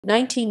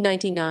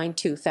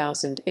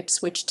1999-2000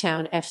 Ipswich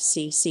Town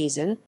F.C.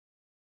 season.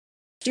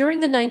 During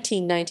the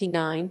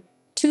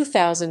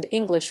 1999-2000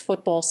 English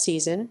football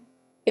season,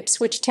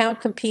 Ipswich Town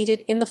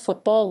competed in the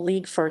Football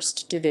League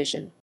First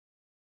Division.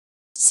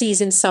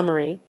 Season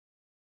summary.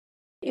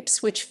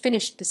 Ipswich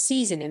finished the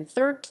season in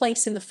third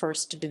place in the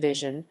First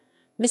Division,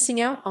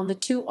 missing out on the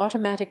two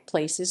automatic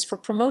places for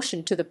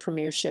promotion to the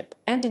Premiership,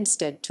 and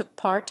instead took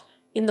part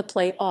in the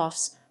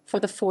play-offs for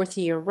the fourth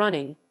year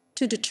running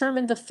to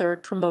determine the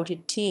third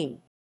promoted team.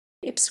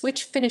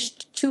 Ipswich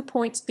finished 2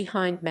 points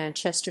behind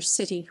Manchester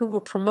City, who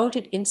were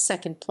promoted in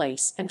second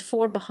place, and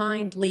 4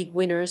 behind league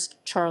winners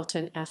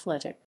Charlton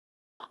Athletic.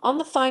 On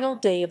the final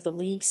day of the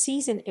league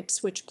season,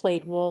 Ipswich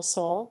played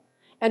Walsall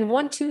and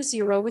won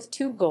 2-0 with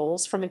 2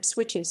 goals from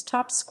Ipswich's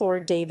top scorer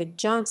David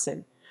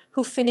Johnson,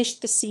 who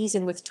finished the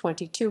season with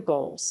 22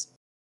 goals.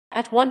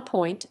 At one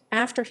point,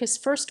 after his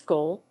first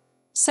goal,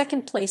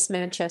 second-place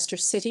Manchester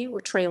City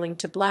were trailing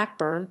to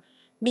Blackburn,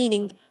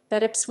 meaning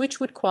that Ipswich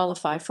would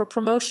qualify for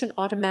promotion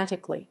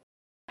automatically.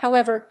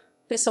 However,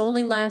 this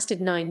only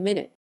lasted 9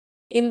 minutes.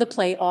 In the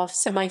play-off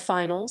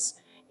semi-finals,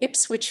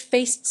 Ipswich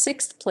faced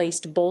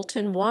sixth-placed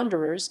Bolton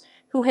Wanderers,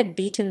 who had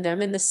beaten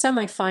them in the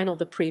semi-final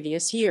the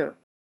previous year.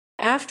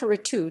 After a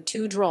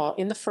 2-2 draw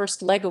in the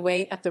first leg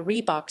away at the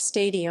Reebok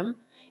Stadium,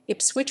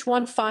 Ipswich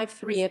won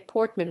 5-3 at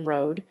Portman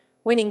Road,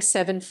 winning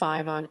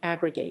 7-5 on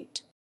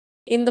aggregate.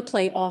 In the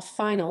play-off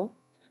final,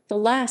 the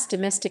last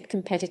domestic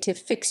competitive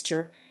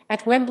fixture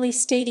at Wembley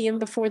Stadium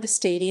before the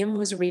stadium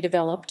was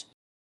redeveloped,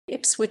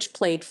 Ipswich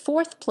played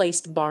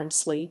fourth-placed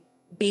Barnsley,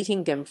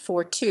 beating them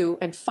 4-2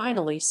 and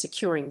finally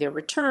securing their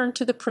return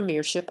to the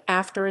Premiership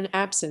after an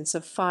absence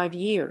of 5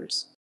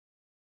 years.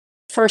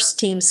 First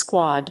team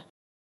squad.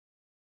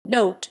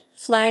 Note: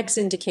 flags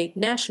indicate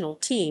national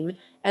team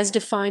as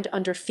defined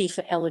under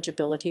FIFA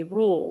eligibility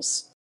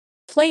rules.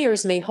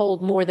 Players may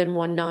hold more than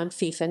one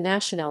non-FIFA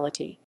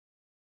nationality.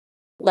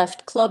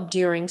 Left club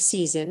during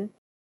season.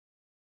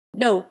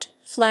 Note: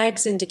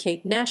 flags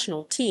indicate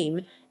national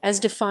team as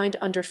defined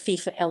under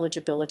FIFA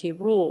eligibility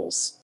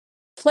rules.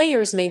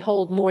 Players may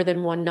hold more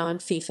than one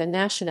non-FIFA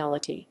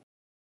nationality.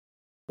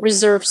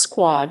 Reserve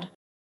squad.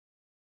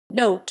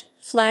 Note: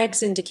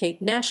 flags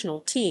indicate national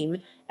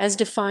team as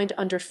defined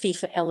under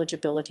FIFA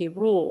eligibility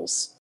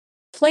rules.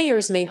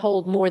 Players may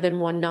hold more than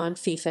one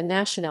non-FIFA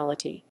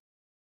nationality.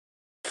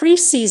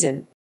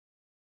 Pre-season.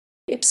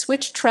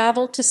 Ipswich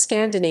traveled to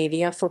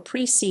Scandinavia for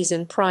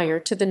pre-season prior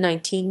to the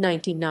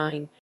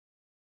 1999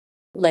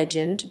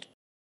 Legend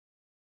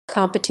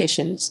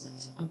competitions.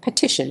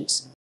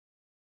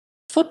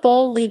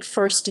 Football League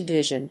First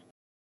Division.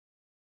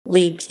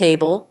 League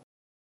table.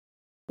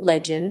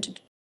 Legend.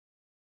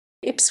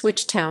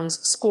 Ipswich Town's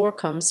score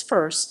comes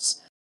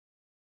firsts.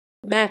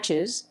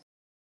 Matches.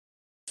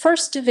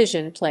 First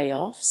Division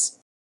playoffs.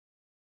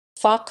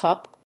 FA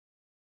Cup.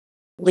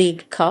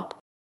 League Cup.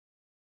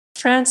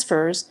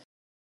 Transfers.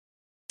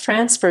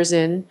 Transfers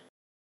in.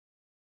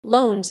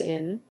 Loans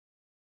in.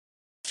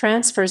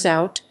 Transfers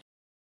out.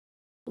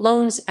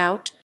 Loans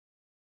out.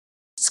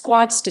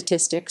 Squad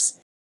statistics.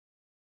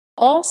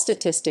 All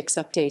statistics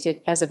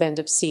updated as of end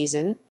of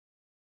season.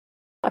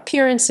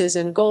 Appearances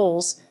and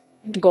goals.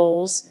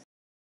 Goal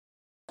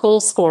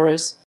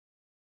scorers.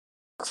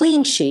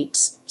 Clean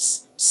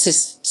sheets.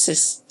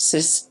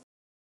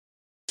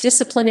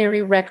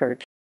 Disciplinary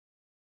record.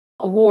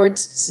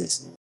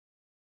 Awards.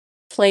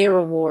 Player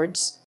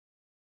awards.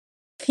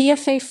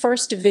 PFA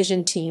First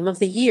Division Team of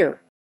the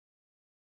Year.